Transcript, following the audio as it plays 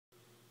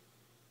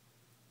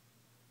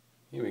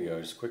Here we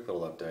go, just a quick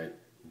little update.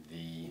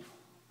 The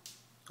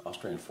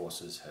Austrian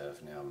forces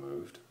have now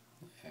moved,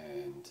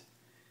 and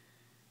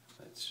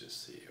let's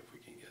just see if we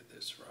can get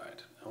this right.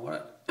 And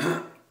what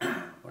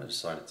I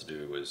decided to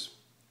do was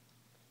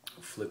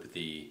flip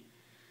the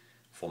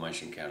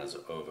formation counters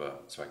over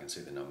so I can see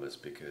the numbers,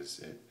 because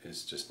it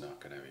is just not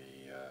going to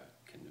be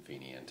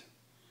convenient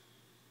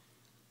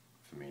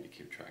for me to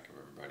keep track of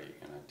everybody.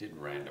 And I did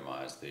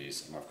randomize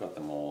these, and I've got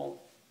them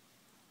all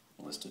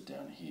listed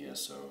down here.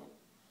 So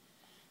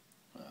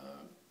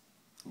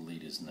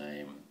leader's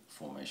name,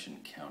 formation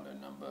counter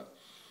number,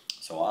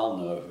 so I'll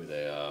know who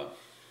they are,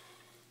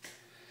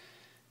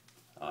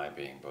 I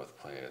being both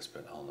players,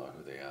 but I'll know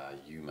who they are.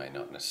 You may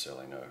not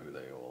necessarily know who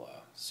they all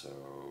are. So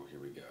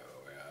here we go.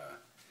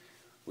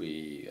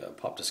 We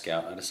popped a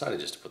scout. I decided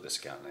just to put the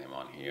scout name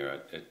on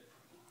here.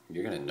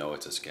 You're going to know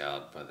it's a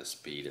scout by the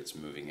speed it's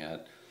moving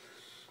at.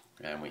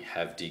 And we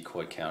have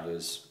decoy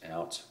counters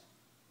out.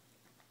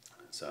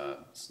 So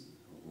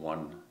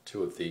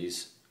two of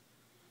these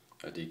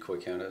are decoy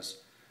counters,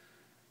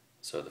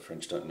 so the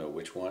French don't know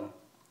which one.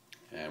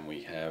 And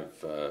we have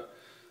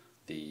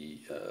the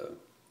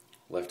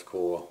left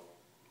corps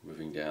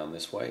moving down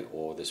this way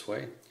or this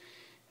way,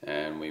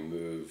 and we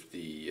move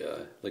the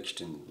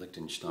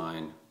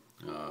Liechtenstein,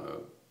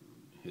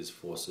 his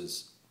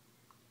forces,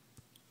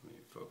 let me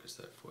focus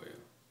that for you,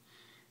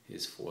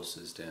 his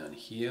forces down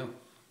here,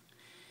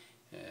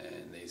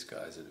 and these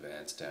guys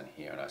advance down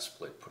here, and I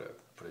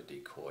put a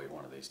decoy,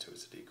 one of these two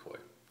is a decoy,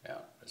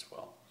 out as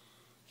well.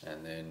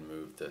 And then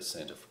move the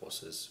center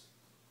forces,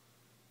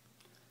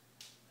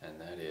 and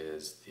that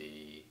is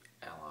the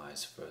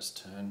Allies'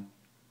 first turn.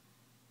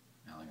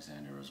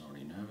 Alexander is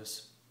already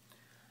nervous,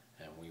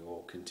 and we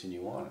will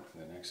continue on for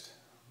the next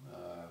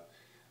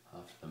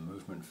after the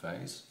movement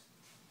phase.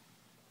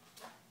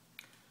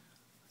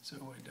 So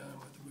we're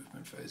done with the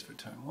movement phase for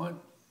turn 1,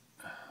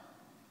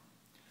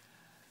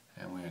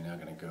 and we are now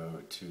going to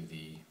go to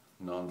the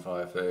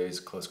non-fire phase,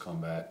 close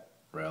combat,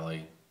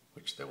 rally,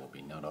 which there will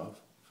be none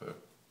of for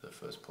the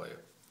first player.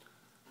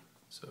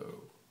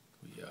 So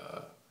we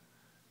are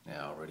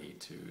now ready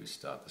to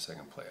start the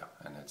second player,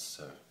 and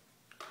it's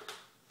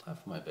time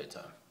for my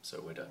bedtime,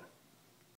 so we're done.